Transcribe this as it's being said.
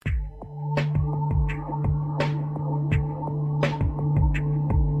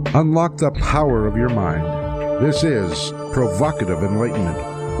Unlock the power of your mind. This is Provocative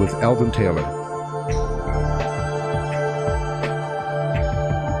Enlightenment with Eldon Taylor.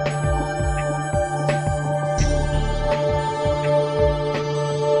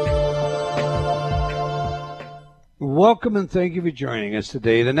 Welcome and thank you for joining us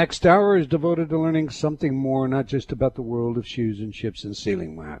today. The next hour is devoted to learning something more, not just about the world of shoes and chips and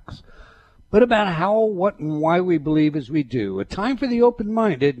sealing wax, but about how, what, and why we believe as we do. A time for the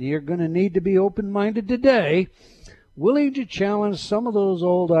open-minded, and you're going to need to be open-minded today, willing to challenge some of those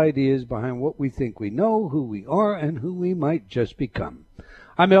old ideas behind what we think we know, who we are, and who we might just become.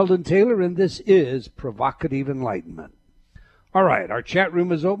 I'm Eldon Taylor, and this is Provocative Enlightenment. All right, our chat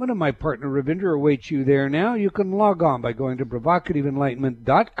room is open, and my partner Ravinder awaits you there now. You can log on by going to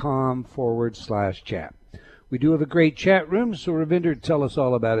provocativeenlightenment.com/chat. We do have a great chat room, so Ravinder, tell us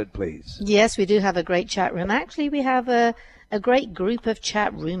all about it, please. Yes, we do have a great chat room. Actually, we have a great group of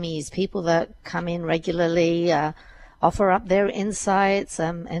chat roomies, people that come in regularly, offer up their insights,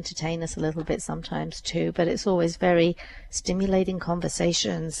 entertain us a little bit sometimes too, but it's always very stimulating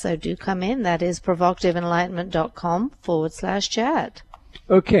conversations. So do come in. That is provocativeenlightenment.com/chat.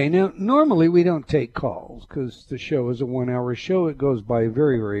 Okay, now, normally we don't take calls because the show is a 1-hour show. It goes by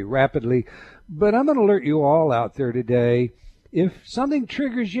very, very rapidly. But I'm going to alert you all out there today. If something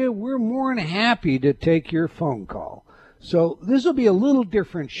triggers you, we're more than happy to take your phone call. So this will be a little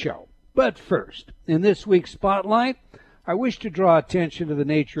different show. But first, in this week's Spotlight, I wish to draw attention to the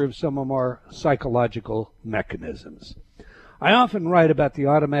nature of some of our psychological mechanisms. I often write about the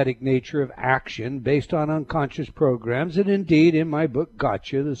automatic nature of action based on unconscious programs, and indeed, in my book,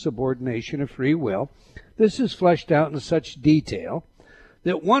 Gotcha, The Subordination of Free Will, this is fleshed out in such detail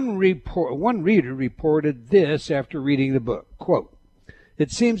that one reader reported this after reading the book, quote,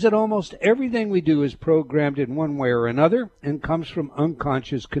 "It seems that almost everything we do is programmed in one way or another and comes from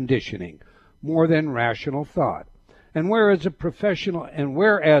unconscious conditioning, more than rational thought. And whereas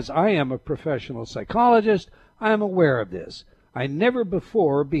I am a professional psychologist, I am aware of this. I never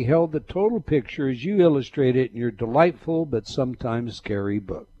before beheld the total picture as you illustrate it in your delightful but sometimes scary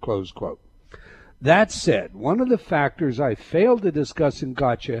book," close quote. That said, one of the factors I failed to discuss in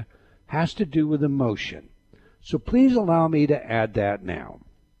Gotcha has to do with emotion. So please allow me to add that now.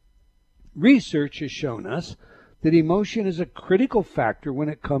 Research has shown us that emotion is a critical factor when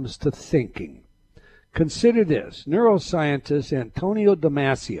it comes to thinking. Consider this. Neuroscientist Antonio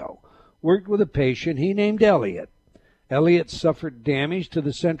Damasio worked with a patient he named Elliot. Elliot suffered damage to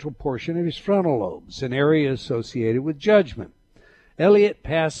the central portion of his frontal lobes, an area associated with judgment. Elliot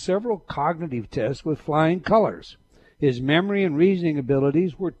passed several cognitive tests with flying colors. His memory and reasoning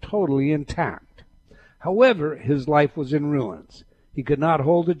abilities were totally intact. However, his life was in ruins. He could not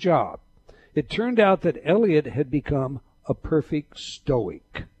hold a job. It turned out that Elliot had become a perfect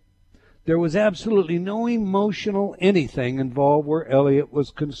stoic. There was absolutely no emotional anything involved where Elliot was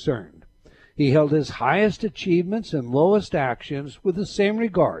concerned. He held his highest achievements and lowest actions with the same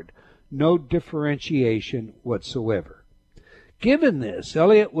regard, no differentiation whatsoever. Given this,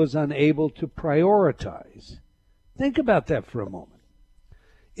 Elliot was unable to prioritize. Think about that for a moment.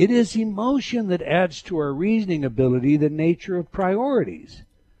 It is emotion that adds to our reasoning ability the nature of priorities.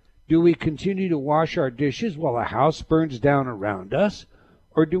 Do we continue to wash our dishes while a house burns down around us,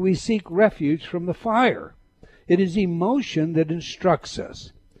 or do we seek refuge from the fire? It is emotion that instructs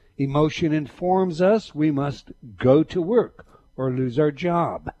us. Emotion informs us we must go to work or lose our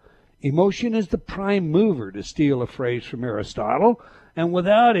job. Emotion is the prime mover, to steal a phrase from Aristotle, and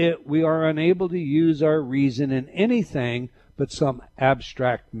without it, we are unable to use our reason in anything but some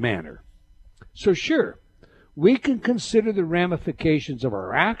abstract manner. So sure, we can consider the ramifications of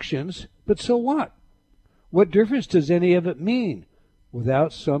our actions, but so what? What difference does any of it mean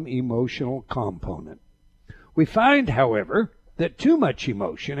without some emotional component? We find, however, that too much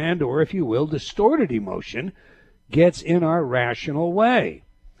emotion or, if you will, distorted emotion gets in our rational way.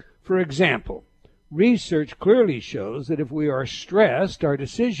 For example, research clearly shows that if we are stressed, our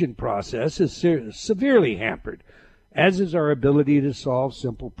decision process is severely hampered, as is our ability to solve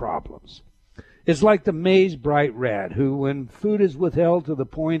simple problems. It's like the maze-bright rat who, when food is withheld to the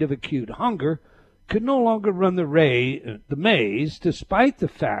point of acute hunger, could no longer run the maze, despite the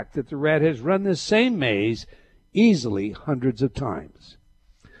fact that the rat has run this same maze easily hundreds of times.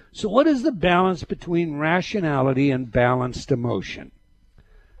 So what is the balance between rationality and balanced emotion?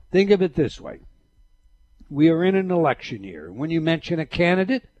 Think of it this way. We are in an election year. When you mention a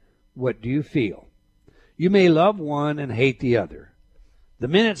candidate, what do you feel? You may love one and hate the other. The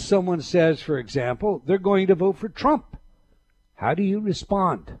minute someone says, for example, they're going to vote for Trump, how do you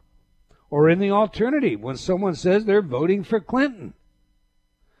respond? Or in the alternative, when someone says they're voting for Clinton,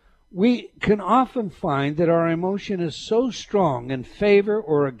 We can often find that our emotion is so strong in favor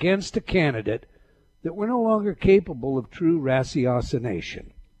or against a candidate that we're no longer capable of true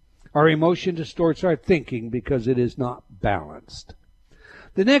ratiocination. Our emotion distorts our thinking because it is not balanced.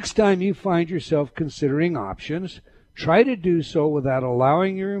 The next time you find yourself considering options, try to do so without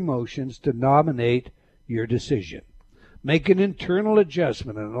allowing your emotions to dominate your decision. Make an internal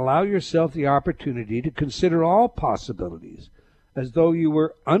adjustment and allow yourself the opportunity to consider all possibilities as though you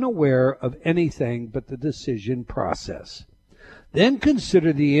were unaware of anything but the decision process. Then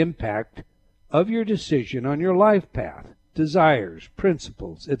consider the impact of your decision on your life path, desires,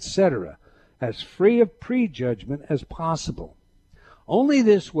 principles, etc., as free of prejudgment as possible. Only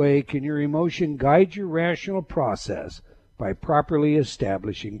this way can your emotion guide your rational process by properly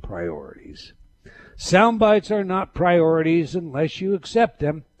establishing priorities. Sound bites are not priorities unless you accept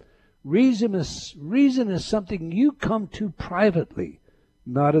them. Reason is something you come to privately,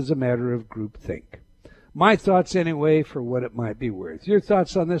 not as a matter of groupthink. My thoughts anyway, for what it might be worth. Your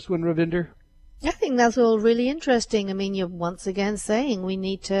thoughts on this one, Ravinder? I think that's all really interesting. I mean, you're once again saying we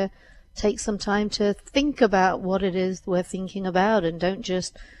need to take some time to think about what it is we're thinking about and don't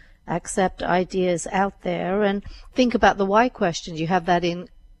just accept ideas out there and think about the why questions. You have that in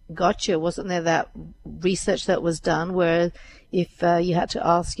Gotcha. Wasn't there that research that was done where if you had to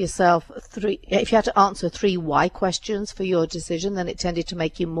ask yourself if you had to answer 3 why questions for your decision, then it tended to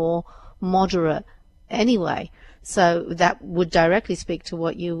make you more moderate anyway. So that would directly speak to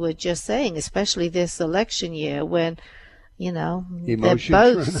what you were just saying, especially this election year when, you know, Emotions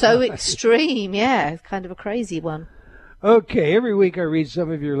they're both so extreme. Yeah, it's kind of a crazy one. Okay, every week I read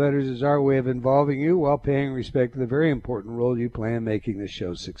some of your letters as our way of involving you while paying respect to the very important role you play in making this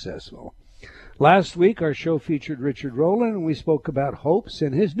show successful. Last week, our show featured Richard Rowland, and we spoke about hopes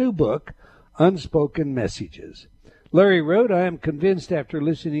in his new book, Unspoken Messages. Larry wrote, I am convinced after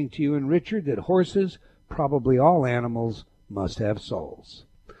listening to you and Richard that horses, probably all animals, must have souls.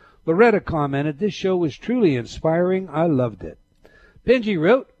 Loretta commented, this show was truly inspiring. I loved it. Benji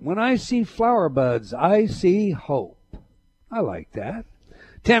wrote, when I see flower buds, I see hope. I like that.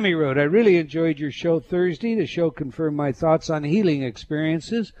 Tammy wrote, I really enjoyed your show Thursday. The show confirmed my thoughts on healing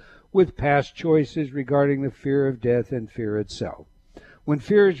experiences with past choices regarding the fear of death and fear itself. When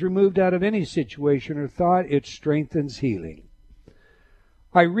fear is removed out of any situation or thought, it strengthens healing.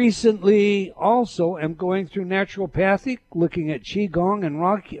 I recently also am going through naturopathic, looking at Qigong and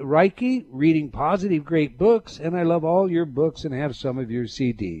Reiki, reading positive great books, and I love all your books and have some of your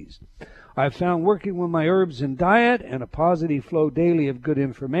CDs. I've found working with my herbs and diet and a positive flow daily of good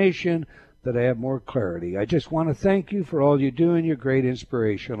information that I have more clarity. I just want to thank you for all you do and your great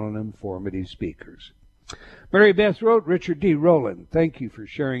inspirational and informative speakers. Mary Beth wrote, Richard D. Rowland, thank you for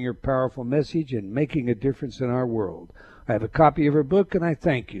sharing your powerful message and making a difference in our world. I have a copy of her book, and I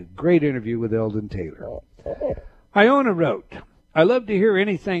thank you. Great interview with Eldon Taylor. Iona wrote, I love to hear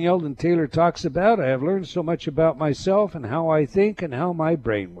anything Eldon Taylor talks about. I have learned so much about myself and how I think and how my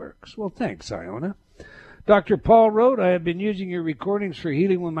brain works. Well, thanks, Iona. Dr. Paul wrote, I have been using your recordings for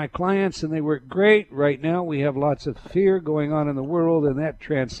healing with my clients, and they work great. Right now, we have lots of fear going on in the world, and that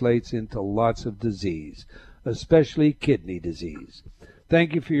translates into lots of disease, especially kidney disease.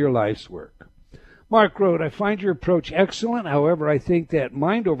 Thank you for your life's work. Mark wrote, I find your approach excellent. However, I think that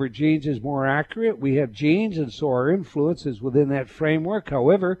mind over genes is more accurate. We have genes, and so our influence is within that framework.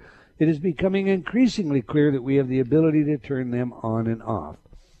 However, it is becoming increasingly clear that we have the ability to turn them on and off,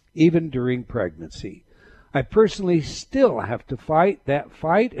 even during pregnancy. I personally still have to fight that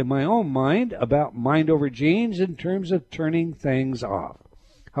fight in my own mind about mind over genes in terms of turning things off.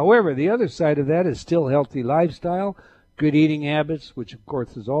 However, the other side of that is still healthy lifestyle, good eating habits, which of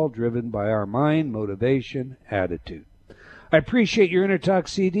course is all driven by our mind, motivation, attitude. I appreciate your Intertalk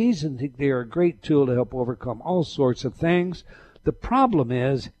CDs and think they are a great tool to help overcome all sorts of things. The problem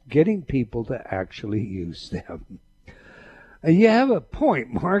is getting people to actually use them. You have a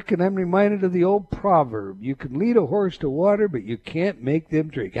point, Mark, and I'm reminded of the old proverb, you can lead a horse to water, but you can't make them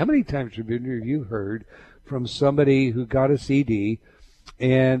drink. How many times have you heard from somebody who got a CD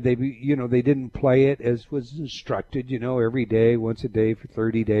and they didn't play it as was instructed, every day, once a day for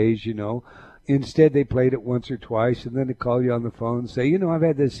 30 days, Instead, they played it once or twice, and then they call you on the phone and say, I've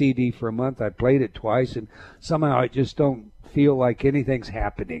had this CD for a month, I played it twice, and somehow I just don't feel like anything's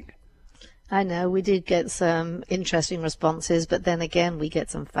happening. I know, we did get some interesting responses, but then again, we get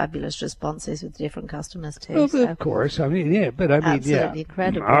some fabulous responses with different customers too. Well, so. Of course, absolutely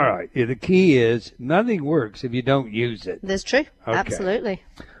incredible. All right, the key is nothing works if you don't use it. That's true, okay. Absolutely.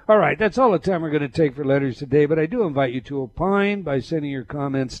 All right, that's all the time we're going to take for letters today, but I do invite you to opine by sending your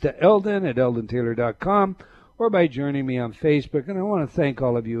comments to Eldon at eldontaylor.com or by joining me on Facebook. And I want to thank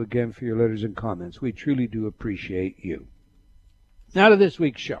all of you again for your letters and comments. We truly do appreciate you. Now to this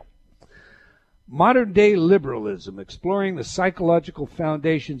week's show. Modern Day Liberalism, Exploring the Psychological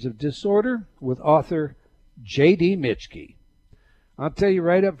Foundations of Disorder, with author J.D. Michke. I'll tell you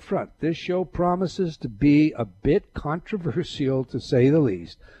right up front, this show promises to be a bit controversial, to say the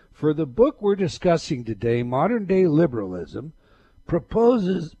least. For the book we're discussing today, Modern Day Liberalism,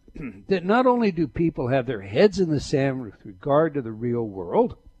 proposes that not only do people have their heads in the sand with regard to the real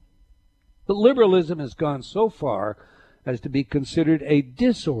world, but liberalism has gone so far as to be considered a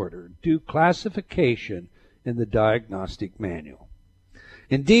disorder due classification in the diagnostic manual.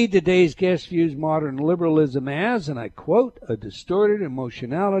 Indeed, today's guest views modern liberalism as, and I quote, a distorted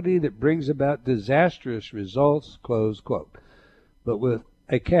emotionality that brings about disastrous results, close quote. But with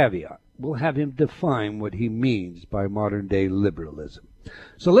a caveat, we'll have him define what he means by modern-day liberalism.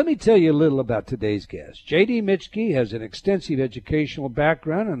 So let me tell you a little about today's guest. J.D. Michke has an extensive educational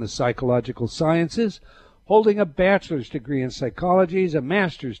background in the psychological sciences, holding a bachelor's degree in psychology, a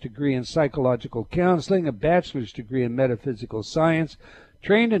master's degree in psychological counseling, a bachelor's degree in metaphysical science,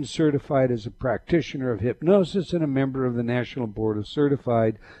 trained and certified as a practitioner of hypnosis, and a member of the National Board of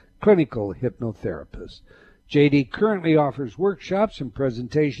Certified Clinical Hypnotherapists. J.D. currently offers workshops and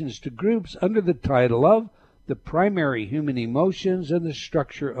presentations to groups under the title of The Primary Human Emotions and the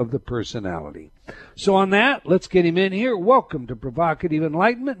Structure of the Personality. So on that, let's get him in here. Welcome to Provocative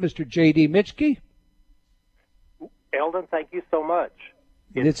Enlightenment, Mr. J.D. Michke. Eldon, thank you so much.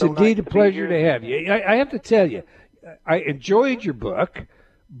 It's so indeed a pleasure to have you. I have to tell you, I enjoyed your book,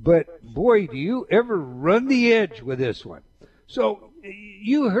 but boy, do you ever run the edge with this one. So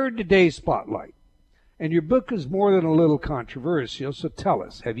you heard today's spotlight, and your book is more than a little controversial, so tell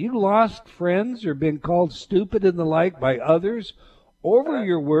us, have you lost friends or been called stupid and the like by others over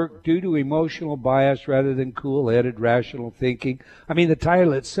your work due to emotional bias rather than cool-headed rational thinking? I mean, the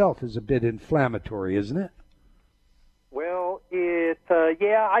title itself is a bit inflammatory, isn't it? Well,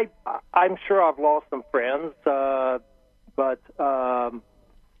 I'm sure I've lost some friends, but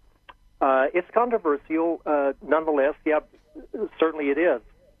it's controversial nonetheless. Yeah, certainly it is.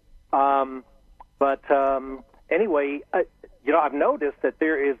 Anyway, I've noticed that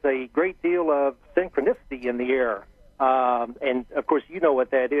there is a great deal of synchronicity in the air. And, of course, you know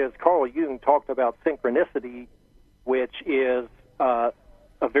what that is. Carl Jung talked about synchronicity, which is a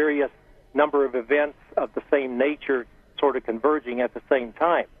various number of events of the same nature sort of converging at the same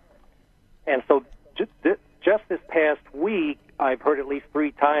time. And so just this past week, I've heard at least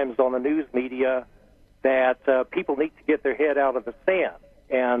 3 times on the news media that people need to get their head out of the sand.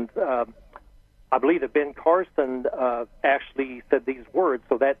 And I believe that Ben Carson actually said these words,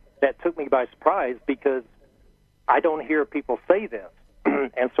 so that took me by surprise because I don't hear people say this.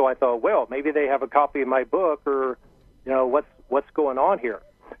 And so I thought, well, maybe they have a copy of my book, or what's going on here.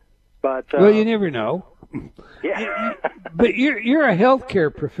 But well, you never know. Yeah. But you're a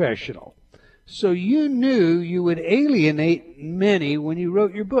healthcare professional, so you knew you would alienate many when you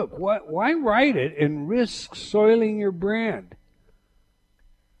wrote your book. Why write it and risk soiling your brand?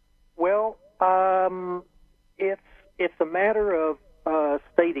 Well, it's a matter of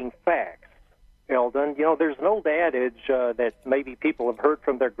stating facts, Eldon. There's an old adage that maybe people have heard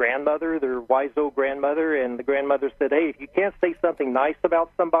from their grandmother, their wise old grandmother, and the grandmother said, hey, if you can't say something nice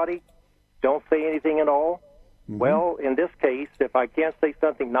about somebody, don't say anything at all. Mm-hmm. Well, in this case, if I can't say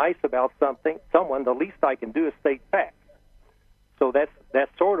something nice about someone, the least I can do is state facts. So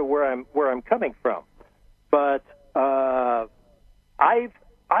that's sort of where I'm coming from. But I've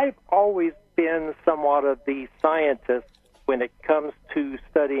always been somewhat of the scientist when it comes to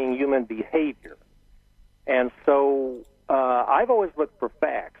studying human behavior. And so I've always looked for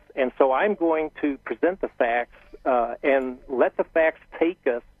facts. And so I'm going to present the facts and let the facts take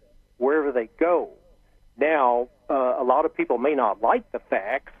us wherever they go. Now, a lot of people may not like the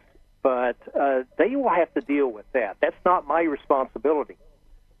facts, but they will have to deal with that. That's not my responsibility.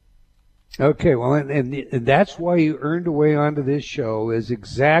 Okay, well, and that's why you earned a way onto this show, is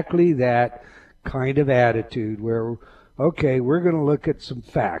exactly that kind of attitude where, okay, we're going to look at some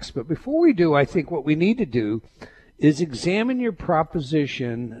facts. But before we do, I think what we need to do is examine your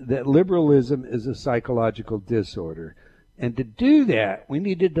proposition that liberalism is a psychological disorder. And to do that, we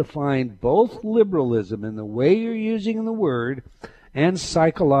need to define both liberalism in the way you're using the word and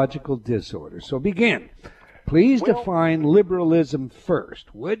psychological disorder. So begin. Please define liberalism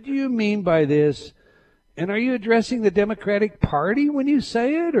first. What do you mean by this? And are you addressing the Democratic Party when you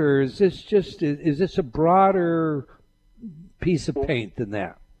say it, or is this a broader piece of paint than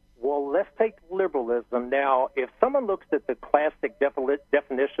that? Well, let's take liberalism. Now, if someone looks at the classic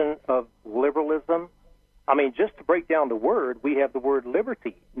definition of liberalism, I mean, just to break down the word, we have the word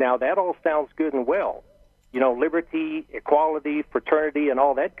liberty. Now, that all sounds good and well. You know, liberty, equality, fraternity, and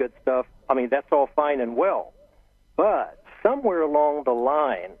all that good stuff. I mean, that's all fine and well. But somewhere along the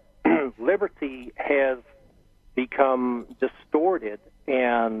line, liberty has become distorted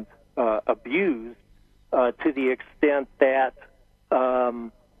and abused to the extent that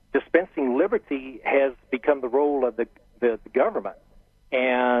dispensing liberty has become the role of the government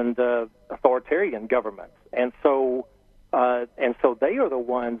and authoritarian governments. And so they are the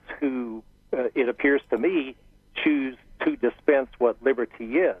ones who, it appears to me, choose to dispense what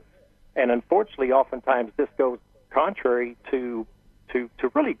liberty is. And unfortunately, oftentimes this goes contrary to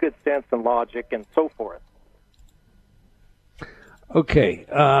really good sense and logic and so forth. Okay,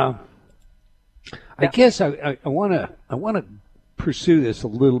 I guess I want to pursue this a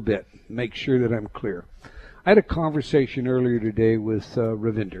little bit, make sure that I'm clear. I had a conversation earlier today with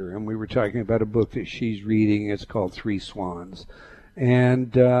Ravinder, and we were talking about a book that she's reading. It's called Three Swans,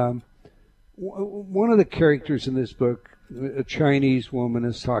 and one of the characters in this book, a Chinese woman,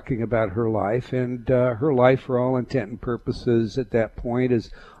 is talking about her life, and her life, for all intent and purposes, at that point,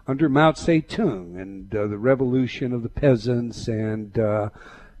 is under Mao Zedong and the revolution of the peasants, and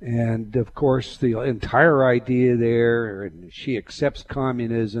of course the entire idea there, and she accepts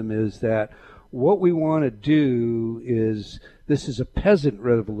communism, is that what we want to do is, this is a peasant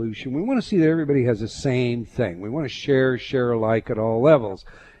revolution. We want to see that everybody has the same thing. We want to share alike at all levels.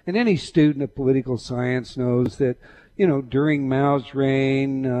 And any student of political science knows that, you know, during Mao's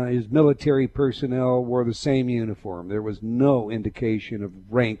reign, his military personnel wore the same uniform. There was no indication of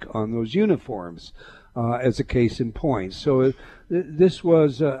rank on those uniforms, as a case in point. So this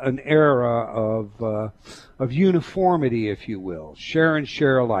was an era of uniformity, if you will, share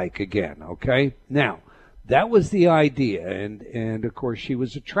alike again. Okay, now that was the idea, and of course she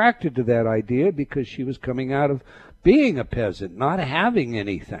was attracted to that idea because she was coming out of being a peasant, not having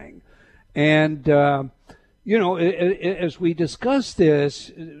anything, and you know, as we discussed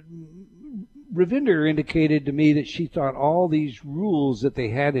this, Ravinder indicated to me that she thought all these rules that they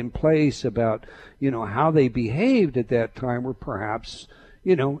had in place about, you know, how they behaved at that time were perhaps,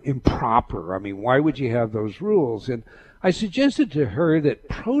 you know, improper. I mean, why would you have those rules? And I suggested to her that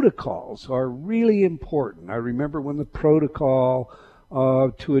protocols are really important. I remember when the protocol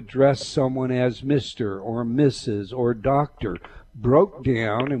to address someone as Mr. or Mrs. or Doctor broke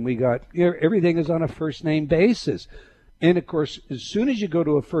down, and we got, everything is on a first name basis. And of course, as soon as you go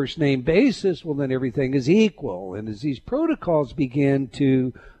to a first name basis, well, then everything is equal. And as these protocols begin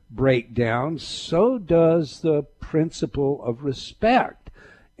to break down, so does the principle of respect.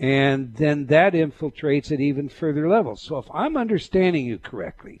 And then that infiltrates at even further levels. So if I'm understanding you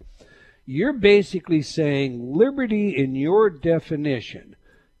correctly, you're basically saying liberty in your definition,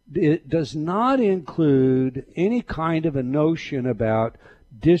 it does not include any kind of a notion about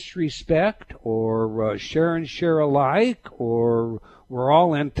disrespect or share alike, or we're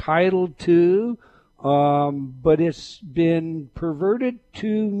all entitled to, but it's been perverted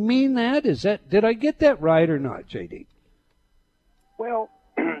to mean that. Did I get that right or not, J.D.? Well,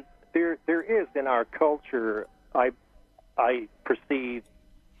 there is in our culture, I perceive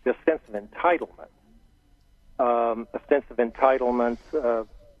this sense of entitlement,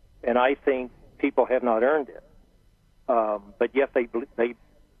 and I think people have not earned it. But yet they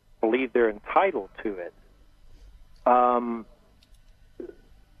believe they're entitled to it.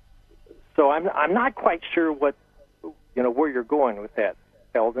 So I'm not quite sure what, you know, where you're going with that,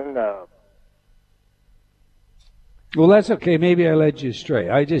 Eldon. Well, that's okay. Maybe I led you astray.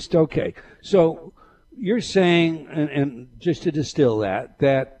 Okay. So you're saying, and just to distill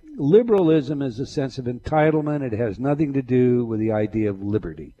that liberalism is a sense of entitlement. It has nothing to do with the idea of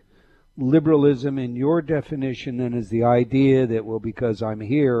liberty. Liberalism, in your definition, then, is the idea that, well, because I'm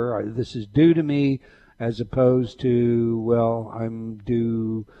here, this is due to me, as opposed to, well, I'm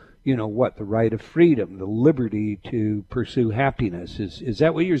due, you know, what, the right of freedom, the liberty to pursue happiness. Is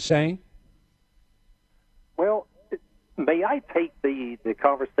that what you're saying? Well, may I take the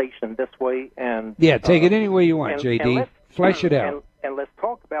conversation this way? And yeah, take it any way you want, J.D. Flesh it out. And let's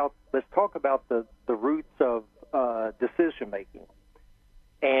talk about the roots of decision making.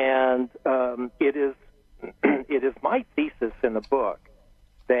 And it is my thesis in the book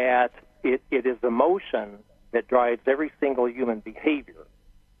that it is emotion that drives every single human behavior.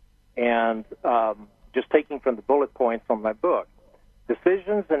 And just taking from the bullet points on my book,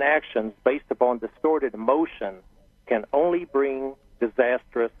 decisions and actions based upon distorted emotion can only bring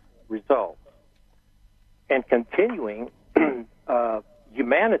disastrous results. And continuing,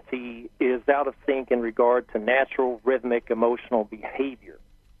 humanity is out of sync in regard to natural, rhythmic, emotional behavior.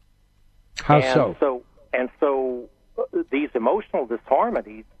 How so? And so these emotional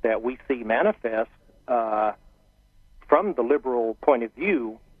disharmonies that we see manifest from the liberal point of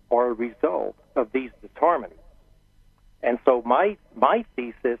view are a result of these disharmonies. And so my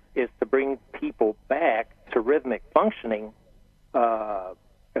thesis is to bring people back to rhythmic functioning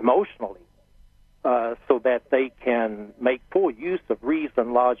emotionally, so that they can make full use of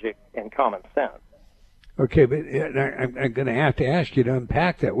reason, logic, and common sense. Okay, but I'm going to have to ask you to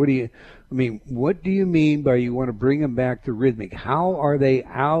unpack that. What do you mean by you want to bring them back to rhythmic? How are they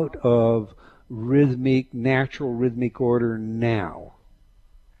out of natural rhythmic order now?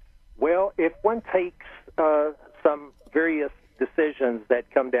 Well, if one takes some various decisions that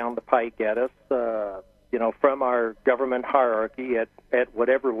come down the pike at us, from our government hierarchy at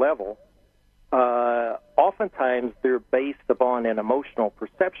whatever level, oftentimes they're based upon an emotional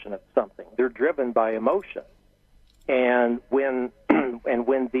perception of something. They're driven by emotion, and when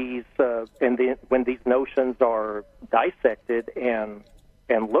these notions are dissected and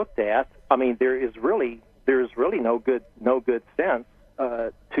looked at, I mean, there is really no good sense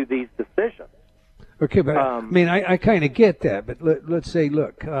to these decisions. Okay, but I kind of get that. But let's say,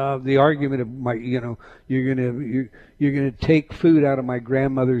 look, the argument of you're gonna take food out of my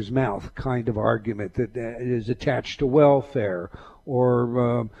grandmother's mouth, kind of argument that is attached to welfare,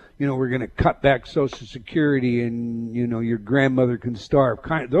 or we're gonna cut back Social Security, and your grandmother can starve.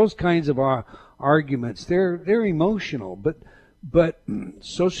 Those kinds of arguments, they're emotional, but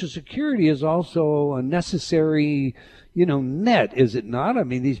Social Security is also a necessary net, is it not? I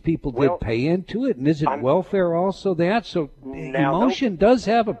mean, these people did pay into it, and isn't welfare also that? So emotion does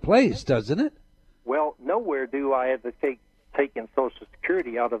have a place, doesn't it? Well, nowhere do I advocate taking Social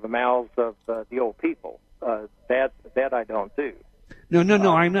Security out of the mouths of the old people. That I don't do.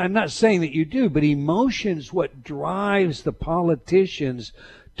 No. I'm not saying that you do, but emotion's what drives the politicians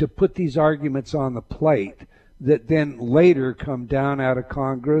to put these arguments on the plate that then later come down out of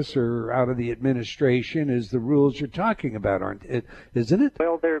Congress or out of the administration as the rules you're talking about, isn't it?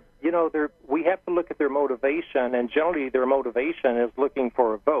 Well, we have to look at their motivation, and generally their motivation is looking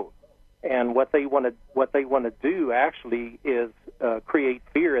for a vote. And what they want to do actually is create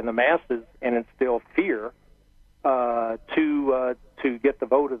fear in the masses and instill fear to get the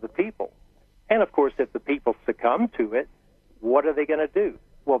vote of the people. And of course, if the people succumb to it, what are they going to do?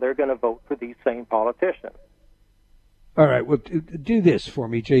 Well, they're going to vote for these same politicians. All right, well, do this for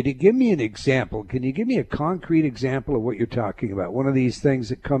me, JD. Give me an example. Can you give me a concrete example of what you're talking about? One of these things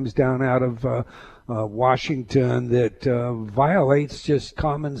that comes down out of Washington that violates just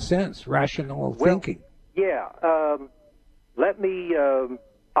common sense, rational thinking. Yeah. Let me.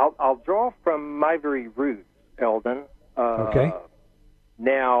 I'll draw from my very roots, Eldon. Okay.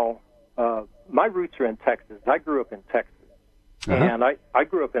 Now, my roots are in Texas. I grew up in Texas, and I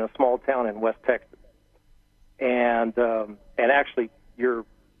grew up in a small town in West Texas. And actually, your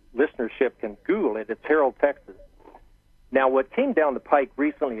listenership can Google it. It's Harrold, Texas. Now, what came down the pike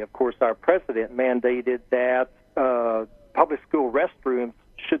recently, of course, our president mandated that public school restrooms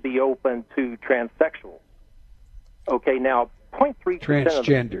should be open to transsexuals. Okay, now 0.3%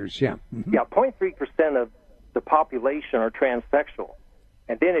 transgenders, yeah. Mm-hmm. Yeah, 0.3% of the population are transsexual.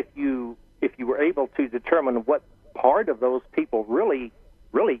 And then if you were able to determine what part of those people really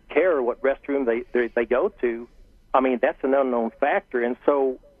care what restroom they go to, I mean, that's an unknown factor. And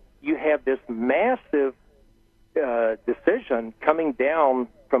so you have this massive decision coming down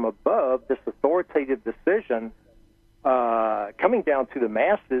from above, this authoritative decision coming down to the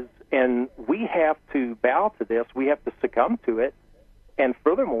masses, and we have to bow to this. We have to succumb to it. And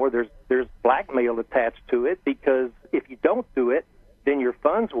furthermore, there's blackmail attached to it, because if you don't do it, then your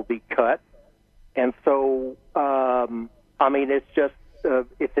funds will be cut. And so, I mean, it's just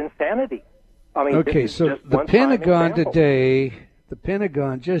it's insanity. I mean, okay, so the Pentagon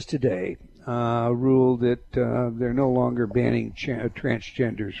just today ruled that they're no longer banning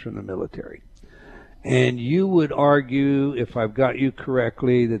transgenders from the military. And you would argue, if I've got you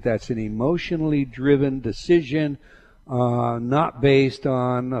correctly, that that's an emotionally driven decision, not based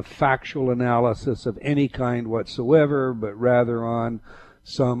on a factual analysis of any kind whatsoever, but rather on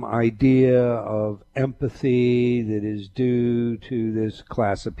some idea of empathy that is due to this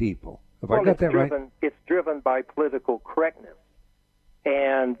class of people. Have I got that right? It's driven by political correctness.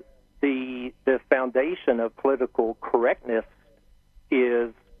 And the foundation of political correctness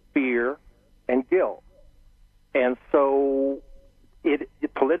is fear and guilt. And so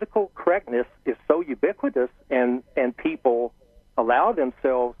political correctness is so ubiquitous, and people allow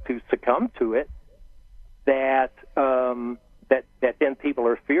themselves to succumb to it, that then people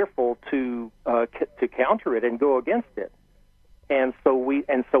are fearful to counter it and go against it. And so we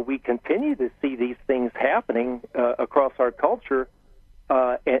continue to see these things happening across our culture,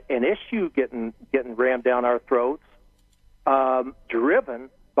 an issue getting rammed down our throats, driven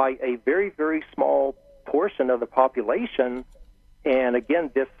by a very, very small portion of the population. And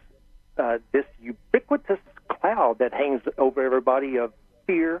again, this ubiquitous cloud that hangs over everybody of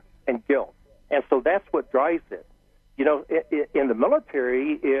fear and guilt. And so that's what drives it. You know, in the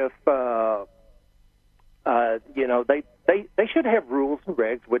military, if you know, they should have rules and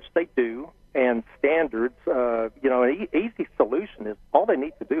regs, which they do, and standards. You know, an easy solution is all they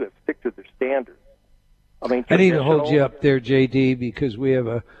need to do is stick to their standards. I mean, I need to hold you up there, JD, because we have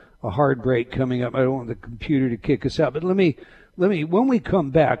a hard break coming up. I don't want the computer to kick us out, but let me. When we come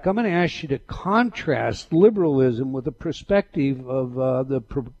back, I'm going to ask you to contrast liberalism with the perspective of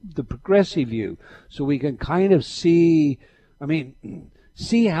the progressive view, so we can kind of see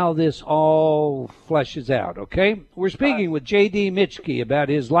how this all fleshes out. Okay, we're speaking with J.D. Michke about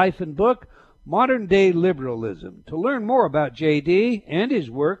his life and book, Modern Day Liberalism. To learn more about J.D. and his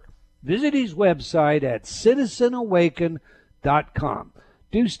work, visit his website at citizenawaken.com.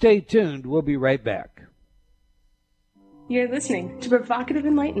 Do stay tuned. We'll be right back. You're listening to Provocative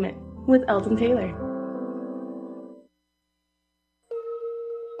Enlightenment with Eldon Taylor.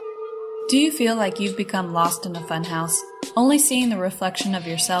 Do you feel like you've become lost in a funhouse, only seeing the reflection of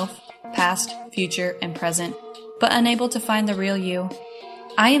yourself, past, future, and present, but unable to find the real you?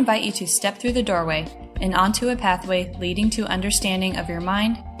 I invite you to step through the doorway and onto a pathway leading to understanding of your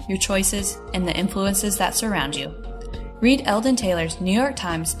mind, your choices, and the influences that surround you. Read Eldon Taylor's New York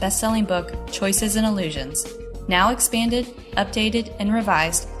Times bestselling book, Choices and Illusions. Now expanded, updated, and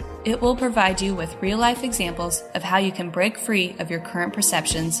revised, it will provide you with real-life examples of how you can break free of your current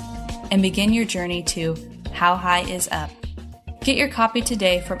perceptions and begin your journey to How High Is Up. Get your copy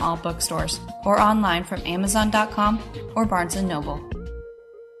today from all bookstores or online from Amazon.com or Barnes & Noble.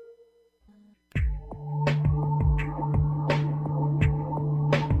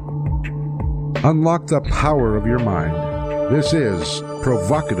 Unlock the power of your mind. This is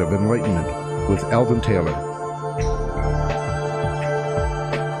Provocative Enlightenment with Eldon Taylor.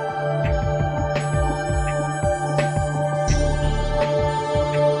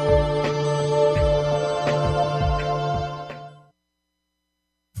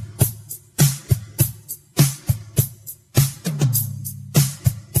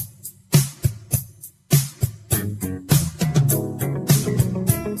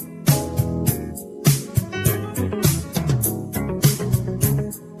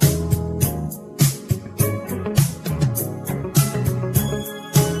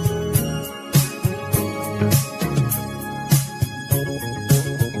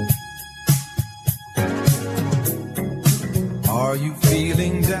 Are you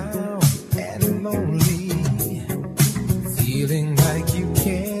feeling down and lonely? Feeling like you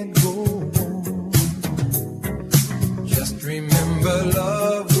can't go on? Just remember,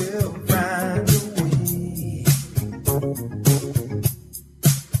 love will find a way.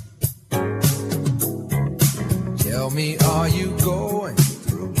 Tell me, are you going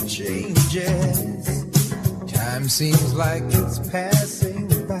through changes? Time seems like it's passing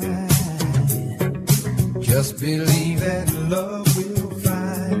by. Just believe that love will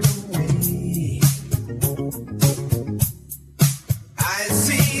find a way. I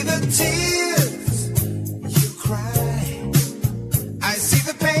see the tears you cry. I see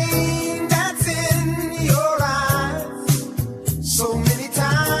the pain that's in your eyes. So many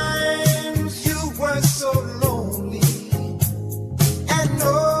times you were so lonely, and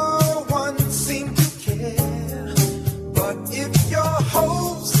no one seemed to care. But if your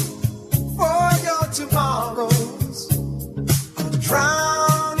hopes for your tomorrows are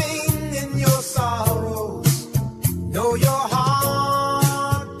drowning in your sorrows, know your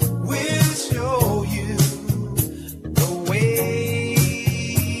heart will show you the way.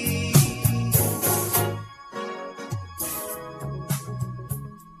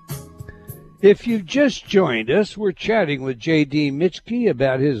 If you've just joined us, we're chatting with J.D. Michke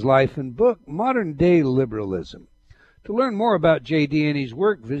about his life and book, Modern Day Liberalism. To learn more about J.D. and his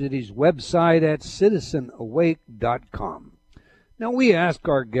work, visit his website at citizenawake.com. Now, we ask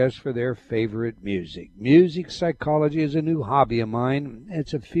our guests for their favorite music. Music psychology is a new hobby of mine.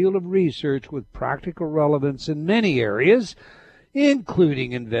 It's a field of research with practical relevance in many areas,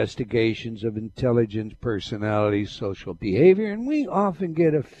 including investigations of intelligence, personality, social behavior, and we often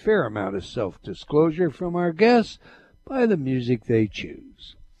get a fair amount of self-disclosure from our guests by the music they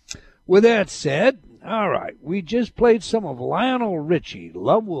choose. With that said, all right, we just played some of Lionel Richie,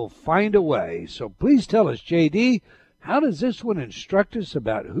 Love Will Find a Way. So please tell us, J.D., how does this one instruct us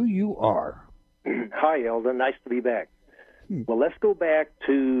about who you are? Hi, Eldon. Nice to be back. Well, let's go back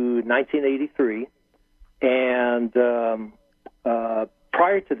to 1983. And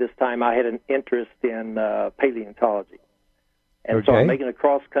prior to this time, I had an interest in paleontology. And so I'm making a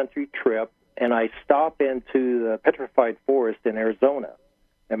cross-country trip, and I stop into the Petrified Forest in Arizona.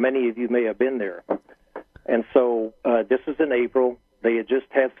 And many of you may have been there. And so this is in April. They had just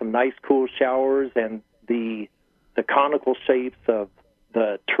had some nice, cool showers, and the conical shapes of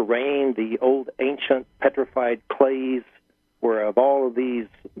the terrain, the old ancient petrified clays, were of all of these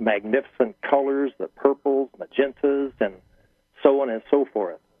magnificent colors, the purples, magentas, and so on and so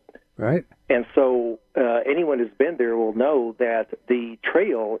forth. Right. And so anyone who's been there will know that the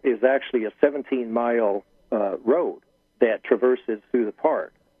trail is actually a 17-mile road that traverses through the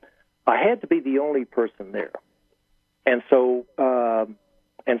park. I had to be the only person there. And so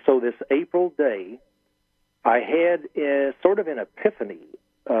this April day, I had sort of an epiphany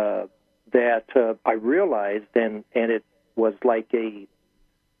that I realized, and it was like a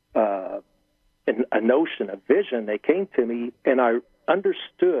notion, a vision that came to me, and I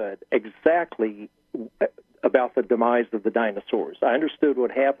understood exactly about the demise of the dinosaurs. I understood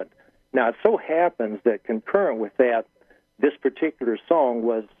what happened. Now, it so happens that concurrent with that, this particular song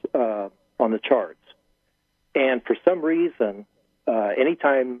was on the charts. And for some reason,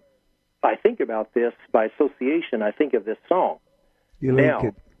 anytime I think about this, by association, I think of this song. You link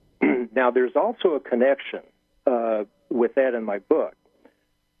it. Now, there's also a connection with that in my book.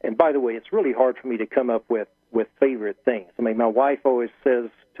 And by the way, it's really hard for me to come up with favorite things. I mean, my wife always says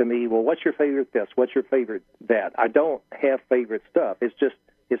to me, well, what's your favorite this? What's your favorite that? I don't have favorite stuff. It's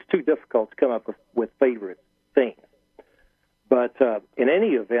too difficult to come up with favorite things. But in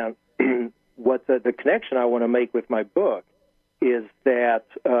any event, what the connection I want to make with my book is that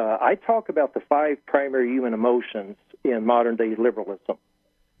I talk about the 5 primary human emotions in modern-day liberalism.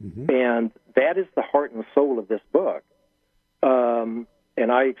 Mm-hmm. And that is the heart and soul of this book.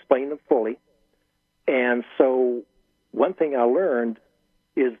 And I explain them fully. And so one thing I learned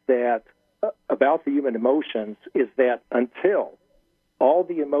is that about the human emotions is that until all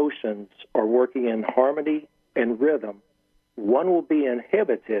the emotions are working in harmony and rhythm, one will be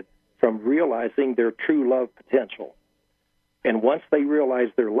inhibited from realizing their true love potential. And once they realize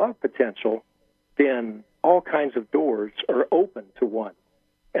their love potential, then all kinds of doors are open to one.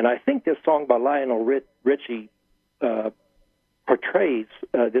 And I think this song by Lionel Richie portrays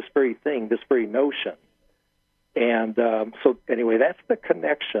this very thing, this very notion. And so anyway, that's the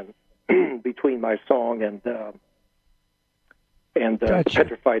connection between my song and gotcha.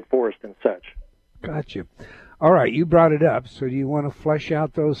 Petrified Forest and such. Gotcha. All right, you brought it up. So do you want to flesh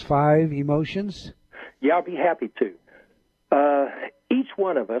out those 5 emotions? Yeah, I'll be happy to. Each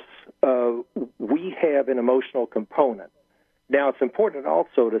one of us, we have an emotional component. Now, it's important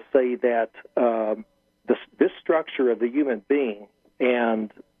also to say that this structure of the human being,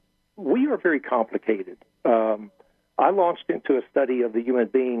 and we are very complicated. I launched into a study of the human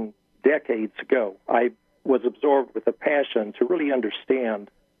being decades ago. I was absorbed with a passion to really understand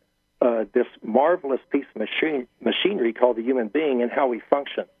this marvelous piece of machinery called the human being and how we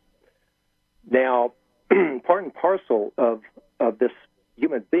function. Now, part and parcel of this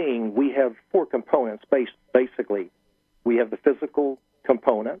human being, we have 4 components, basically. We have the physical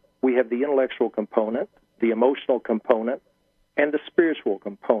component, we have the intellectual component, the emotional component, and the spiritual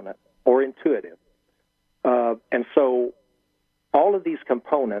component, or intuitive. And so all of these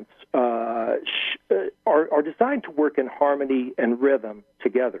components are designed to work in harmony and rhythm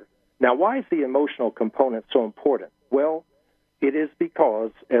together. Now, why is the emotional component so important? Well, it is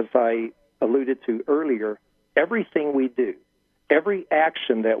because, as I alluded to earlier, everything we do, every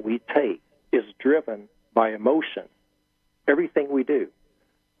action that we take is driven by emotion. Everything we do.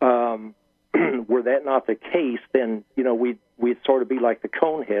 Were that not the case, then, we'd sort of be like the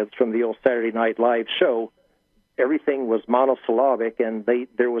Coneheads from the old Saturday Night Live show. Everything was monosyllabic, and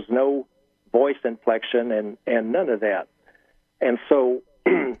there was no voice inflection and none of that. And so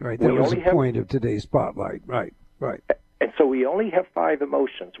right, that was the point of today's spotlight. Right. And so we only have 5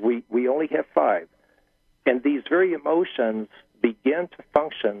 emotions. We only have 5. And these very emotions begin to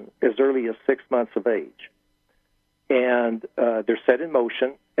function as early as 6 months of age. And they're set in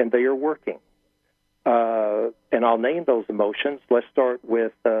motion, and they are working. And I'll name those emotions. Let's start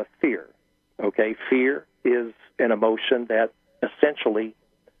with fear. Okay, fear is an emotion that essentially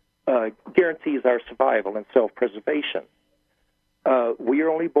guarantees our survival and self-preservation. We are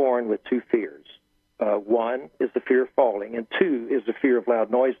only born with 2 fears. 1 is the fear of falling, and 2 is the fear of loud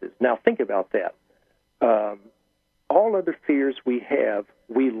noises. Now, think about that. All other fears we have,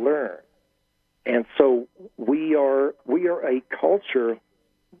 we learn. And so we are a culture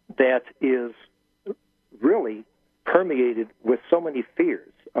that is really permeated with so many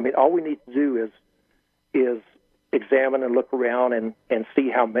fears. I mean, all we need to do is examine and look around and see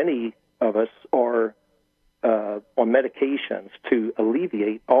how many of us are on medications to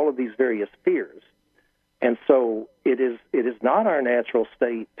alleviate all of these various fears. And so it is not our natural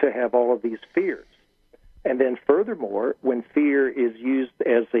state to have all of these fears. And then furthermore, when fear is used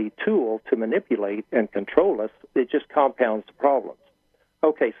as a tool to manipulate and control us, it just compounds the problems.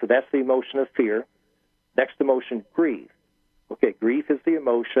 Okay, so that's the emotion of fear. Next emotion, grief. Okay, grief is the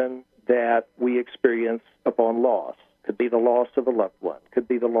emotion that we experience upon loss. Could be the loss of a loved one. Could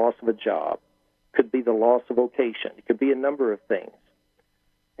be the loss of a job. Could be the loss of vocation. It could be a number of things.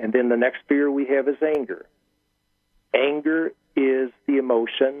 And then the next fear we have is anger. Anger is the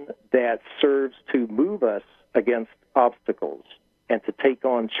emotion that serves to move us against obstacles and to take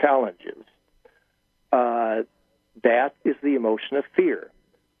on challenges. That is the emotion of fear.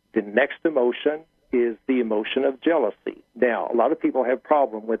 The next emotion is the emotion of jealousy. Now, a lot of people have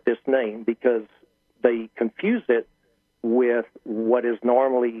problem with this name because they confuse it with what is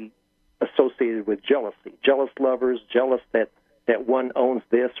normally associated with jealousy. Jealous lovers, jealous that one owns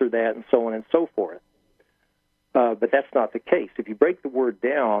this or that, and so on and so forth. But that's not the case. If you break the word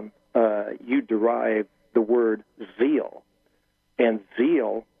down, you derive the word zeal. And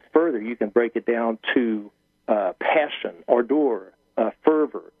zeal, further, you can break it down to passion, ardor,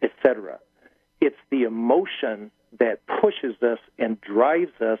 fervor, etc. It's the emotion that pushes us and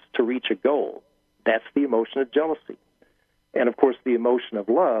drives us to reach a goal. That's the emotion of jealousy. And, of course, the emotion of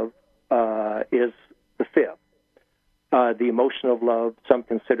love is the fifth. The emotion of love, some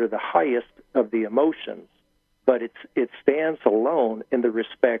consider the highest of the emotions, but it stands alone in the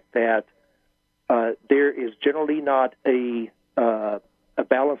respect that there is generally not a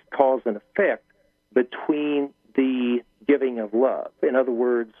balanced cause and effect between the giving of love. In other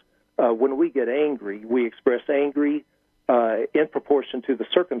words, when we get angry, we express angry in proportion to the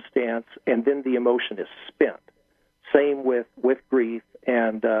circumstance, and then the emotion is spent. Same with grief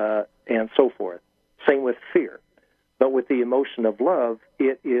and so forth. Same with fear. But with the emotion of love,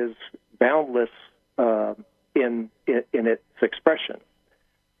 it is boundless in its expression.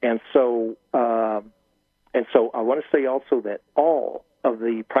 And so I want to say also that all of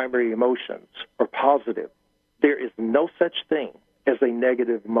the primary emotions are positive. There is no such thing as a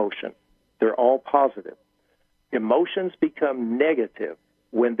negative emotion. They're all positive. Emotions become negative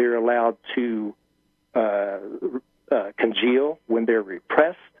when they're allowed to congeal, when they're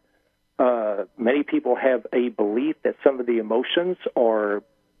repressed. Many people have a belief that some of the emotions are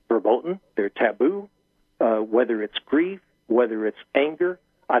verboten, they're taboo, whether it's grief, whether it's anger.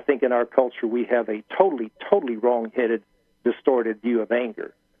 I think in our culture we have a totally wrong-headed, distorted view of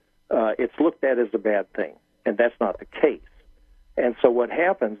anger. It's looked at as a bad thing, and that's not the case. And so what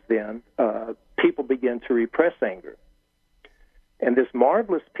happens then, people begin to repress anger. And this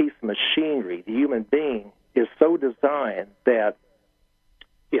marvelous piece of machinery, the human being, is so designed that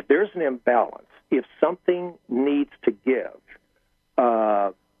if there's an imbalance, if something needs to give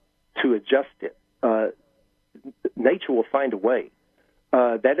to adjust it, nature will find a way.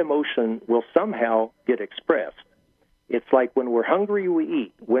 That emotion will somehow get expressed. It's like when we're hungry, we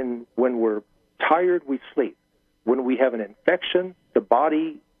eat. When we're tired, we sleep. When we have an infection, the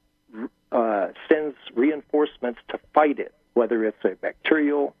body sends reinforcements to fight it, whether it's a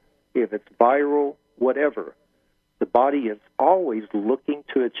bacterial, if it's viral, whatever. The body is always looking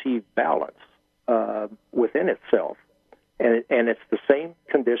to achieve balance within itself. And it's the same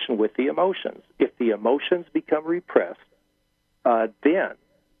condition with the emotions. If the emotions become repressed, then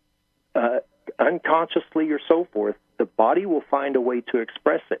unconsciously or so forth, the body will find a way to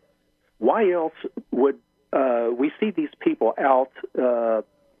express it. Why else would we see these people out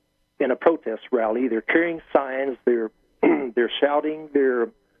in a protest rally? They're carrying signs, they're shouting their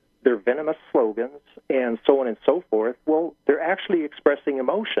venomous slogans, and so on and so forth. Well, they're actually expressing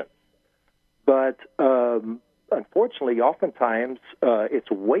emotion. But unfortunately, oftentimes, it's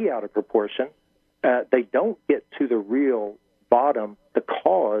way out of proportion. They don't get to the real bottom, the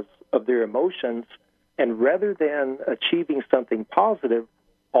cause of their emotions, and rather than achieving something positive,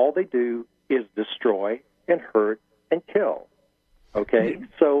 all they do is destroy and hurt and kill. Okay,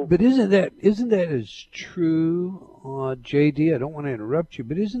 so but isn't that as true, JD? I don't want to interrupt you,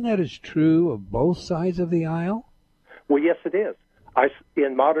 but isn't that as true of both sides of the aisle? Well, yes, it is.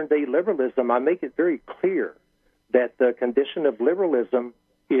 In modern day liberalism, I make it very clear that the condition of liberalism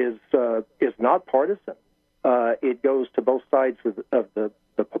is not partisan. It goes to both sides of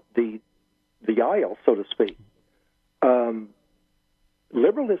the aisle, so to speak.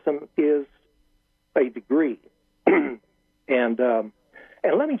 Liberalism is a degree, and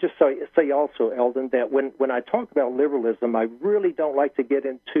let me just say also, Eldon, that when I talk about liberalism, I really don't like to get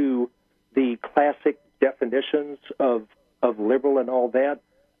into the classic definitions of liberal and all that.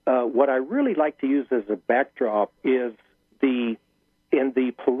 What I really like to use as a backdrop is in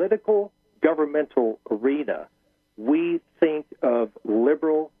the political governmental arena, we think of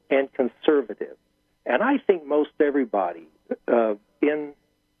liberal and conservative. And I think most everybody in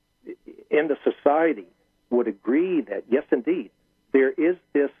the society would agree that, yes, indeed, there is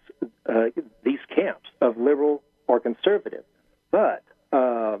these camps of liberal or conservative. But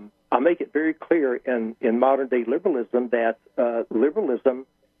I make it very clear in modern-day liberalism that liberalism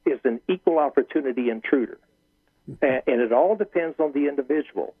is an equal opportunity intruder. And it all depends on the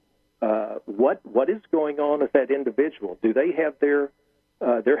individual. What is going on with that individual? Do they have their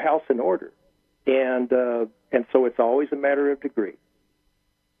house in order? And so it's always a matter of degree.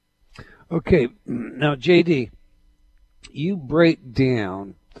 Okay, now JD, you break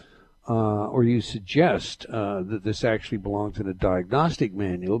down or you suggest that this actually belongs in a diagnostic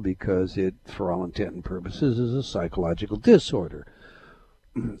manual because it, for all intent and purposes, is a psychological disorder.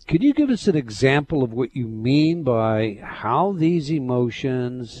 Could you give us an example of what you mean by how these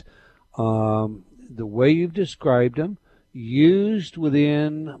emotions, the way you've described them, used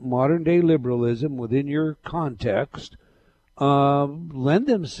within modern-day liberalism, within your context, lend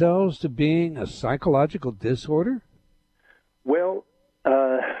themselves to being a psychological disorder? Well,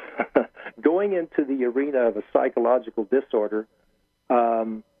 going into the arena of a psychological disorder,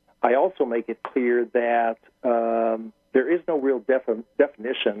 I also make it clear that there is no real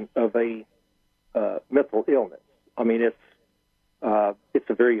definition of a mental illness. I mean, it's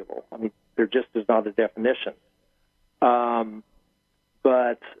a variable. I mean, there just is not a definition.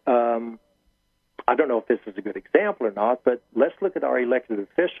 But I don't know if this is a good example or not, but let's look at our elected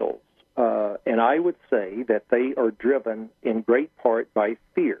officials. And I would say that they are driven in great part by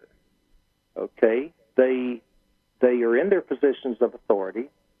fear. Okay? They are in their positions of authority,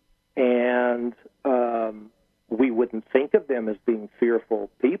 and we wouldn't think of them as being fearful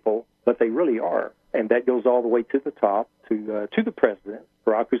people, but they really are. And that goes all the way to the top, to the president,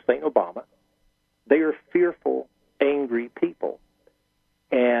 Barack Hussein Obama. They are fearful, angry people.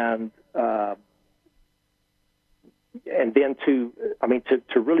 And then to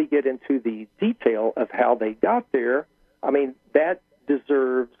really get into the detail of how they got there, I mean, that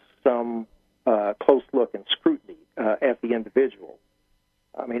deserves some close look and scrutiny at the individual.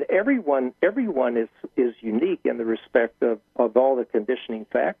 I mean, everyone is unique in the respect of all the conditioning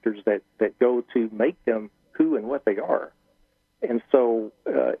factors that go to make them who and what they are. And so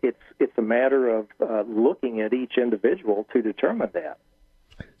it's a matter of looking at each individual to determine that.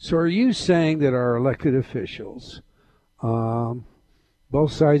 So are you saying that our elected officials,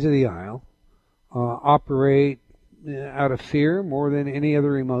 both sides of the aisle, operate out of fear more than any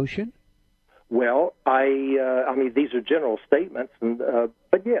other emotion? Well, I mean, these are general statements,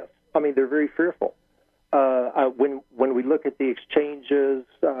 but yes, I mean, they're very fearful. When we look at the exchanges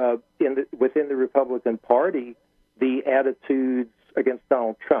within the Republican Party, the attitudes against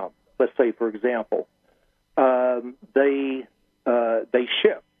Donald Trump, let's say, for example, they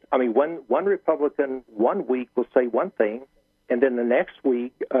shift. I mean, one Republican 1 week will say one thing, and then the next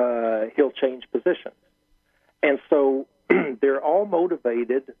week he'll change positions. And so they're all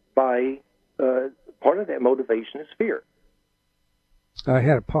motivated by, part of that motivation is fear. I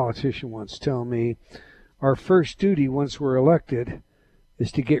had a politician once tell me, our first duty once we're elected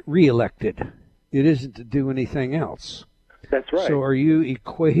is to get reelected. It isn't to do anything else. That's right. So are you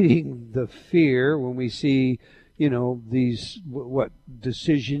equating the fear when we see, these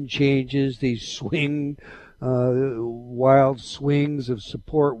decision changes, these wild swings of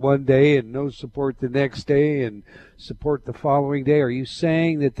support one day and no support the next day and support the following day? Are you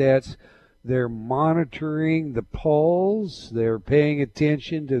saying that they're monitoring the polls, they're paying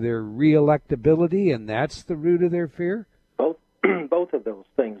attention to their reelectability, and that's the root of their fear? Both of those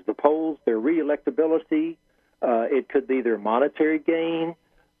things, the polls, their reelectability, it could be their monetary gain.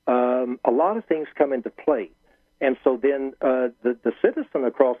 A lot of things come into play. And so then the citizen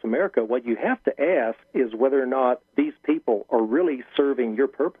across America, what you have to ask is whether or not these people are really serving your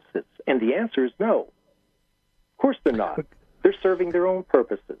purposes. And the answer is no. Of course they're not. They're serving their own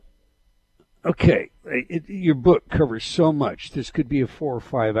purposes. Okay. Your book covers so much. This could be a 4 or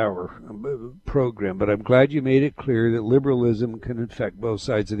 5 hour program, but I'm glad you made it clear that liberalism can affect both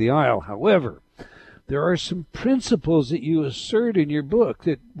sides of the aisle. However, there are some principles that you assert in your book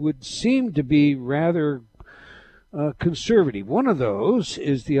that would seem to be rather conservative. One of those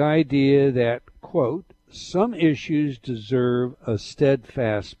is the idea that, quote, some issues deserve a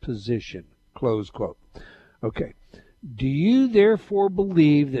steadfast position, close quote. Okay. Do you therefore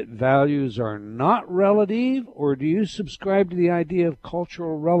believe that values are not relative, or do you subscribe to the idea of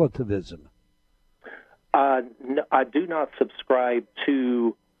cultural relativism? No, I do not subscribe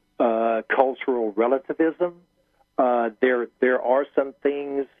to cultural relativism. There are some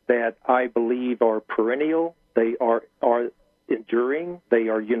things that I believe are perennial. They are enduring. They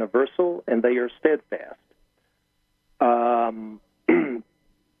are universal, and they are steadfast.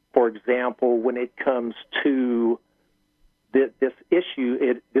 For example, when it comes to this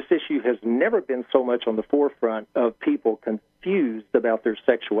issue has never been so much on the forefront of people confused about their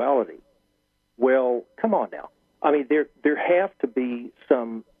sexuality. Well, come on now. I mean, there have to be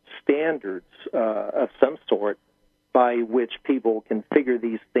some standards of some sort by which people can figure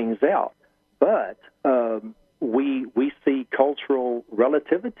these things out. But we see cultural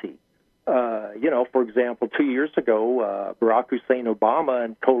relativity. For example, 2 years ago, Barack Hussein Obama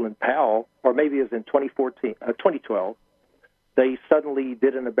and Colin Powell, or maybe it was in 2012, they suddenly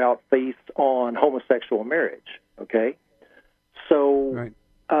did an about-face on homosexual marriage, okay? So, Right.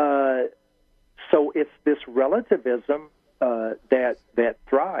 So it's this relativism that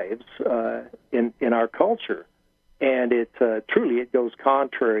thrives in our culture, and it truly goes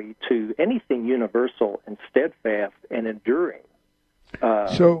contrary to anything universal and steadfast and enduring.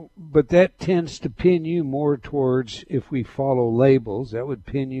 But that tends to pin you more towards, if we follow labels, that would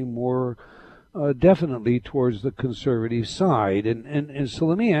pin you more definitely towards the conservative side. And so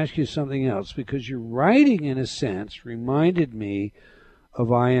let me ask you something else, because your writing, in a sense, reminded me of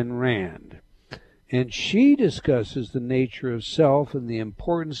Ayn Rand. And she discusses the nature of self and the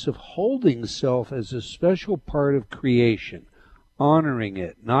importance of holding self as a special part of creation, honoring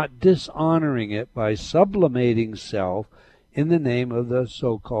it, not dishonoring it by sublimating self in the name of the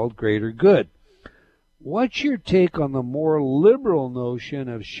so-called greater good. What's your take on the more liberal notion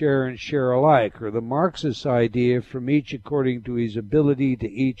of share and share alike, or the Marxist idea from each according to his ability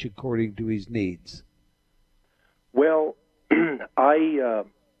to each according to his needs? Well,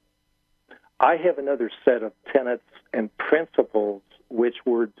 I have another set of tenets and principles which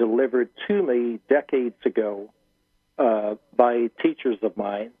were delivered to me decades ago by teachers of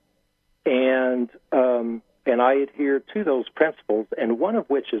mine, and I adhere to those principles, and one of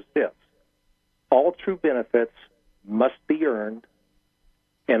which is this: all true benefits must be earned,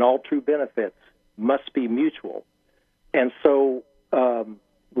 and all true benefits must be mutual. And so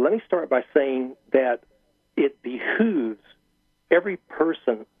let me start by saying that it behooves every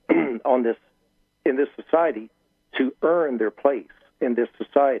person in this society to earn their place in this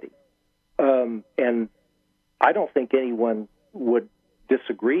society. And I don't think anyone would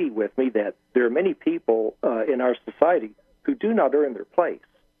disagree with me that there are many people in our society who do not earn their place.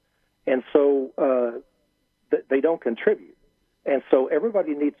 And so they don't contribute. And so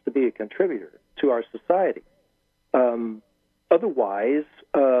everybody needs to be a contributor to our society. Otherwise,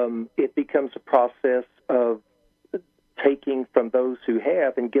 it becomes a process of taking from those who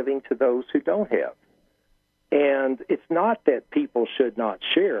have and giving to those who don't have. And it's not that people should not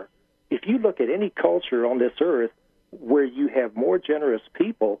share. If you look at any culture on this earth where you have more generous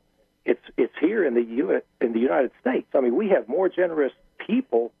people, it's here in the United States. I mean, we have more generous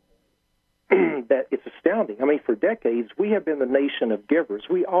people that it's astounding. I mean, for decades, we have been the nation of givers.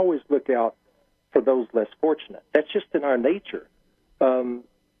 We always look out for those less fortunate. That's just in our nature.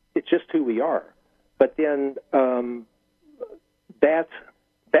 It's just who we are. But then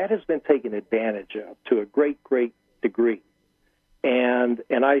that has been taken advantage of to a great, great degree. And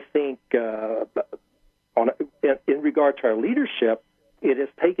I think in regard to our leadership, it is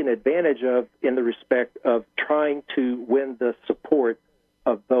taken advantage of in the respect of trying to win the support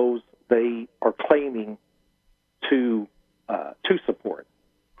of those they are claiming to support,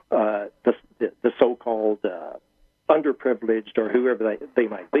 the so-called underprivileged or whoever they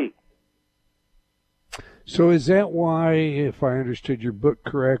might be. So is that why, if I understood your book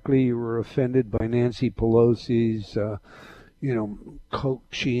correctly, you were offended by Nancy Pelosi's,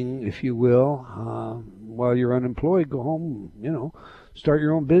 coaching, if you will, while you're unemployed? Go home, start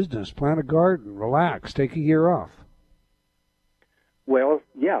your own business, plant a garden, relax, take a year off. Well,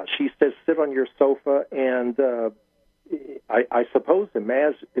 yeah, she says sit on your sofa and I suppose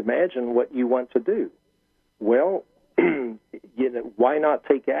imagine what you want to do. Well, why not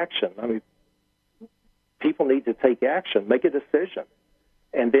take action? I mean, people need to take action, make a decision,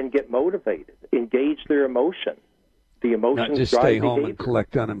 and then get motivated, engage their emotion. The emotions not just drive stay home behavior. and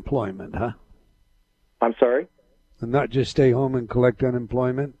collect unemployment, huh? I'm sorry? And not just stay home and collect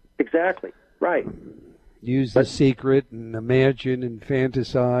unemployment? Exactly, right. Use The Secret and imagine and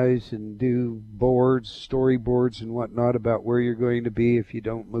fantasize and do storyboards and whatnot about where you're going to be if you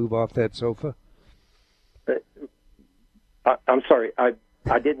don't move off that sofa? I'm sorry, I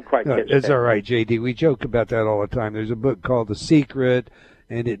didn't quite catch that. It's all right, JD. We joke about that all the time. There's a book called The Secret,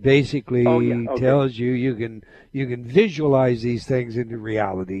 and it basically tells you can visualize these things into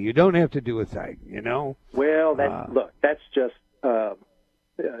reality. You don't have to do a thing, you know. Well, that's just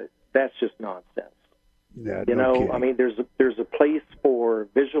nonsense. Yeah, you know, I mean, there's a place for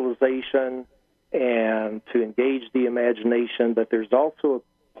visualization and to engage the imagination, but there's also a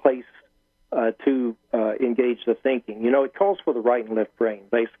place to engage the thinking. You know, it calls for the right and left brain,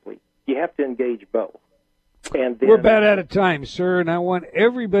 basically. You have to engage both. And then, we're about out of time, sir, and I want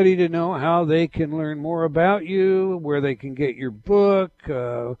everybody to know how they can learn more about you, where they can get your book,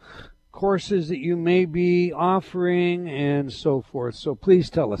 courses that you may be offering, and so forth. So please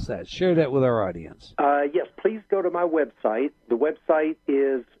tell us that. Share that with our audience. Yes, please go to my website. The website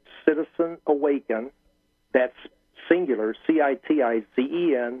is Citizen Awaken. That's singular,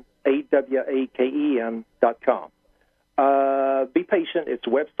 CitizenAwaken.com. Be patient. It's a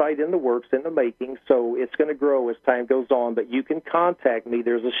website in the works, in the making, so it's going to grow as time goes on. But you can contact me.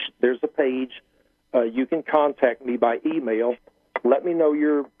 There's a page. You can contact me by email. Let me know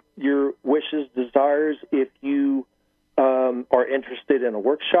your wishes, desires. If you are interested in a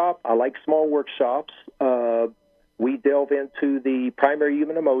workshop, I like small workshops. We delve into the primary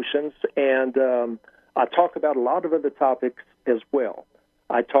human emotions, and I talk about a lot of other topics as well.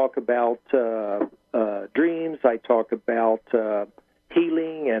 I talk about dreams. I talk about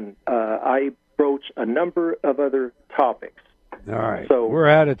healing, and I broach a number of other topics. All right. So we're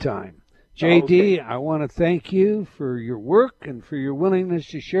out of time. JD, okay. I want to thank you for your work and for your willingness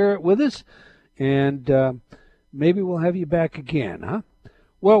to share it with us, and maybe we'll have you back again, huh?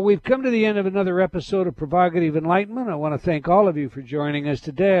 Well, we've come to the end of another episode of Provocative Enlightenment. I want to thank all of you for joining us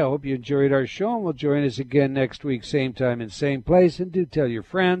today. I hope you enjoyed our show, and will join us again next week, same time and same place. And do tell your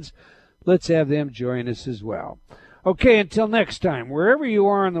friends. Let's have them join us as well. Okay, until next time, wherever you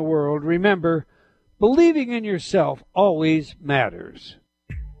are in the world, remember, believing in yourself always matters.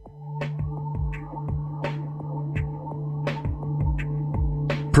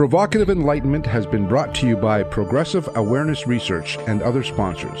 Provocative Enlightenment has been brought to you by Progressive Awareness Research and other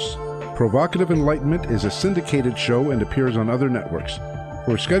sponsors. Provocative Enlightenment is a syndicated show and appears on other networks.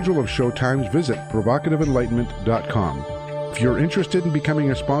 For a schedule of show times, visit provocativeenlightenment.com. If you're interested in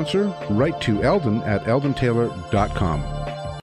becoming a sponsor, write to Eldon at eldontaylor.com.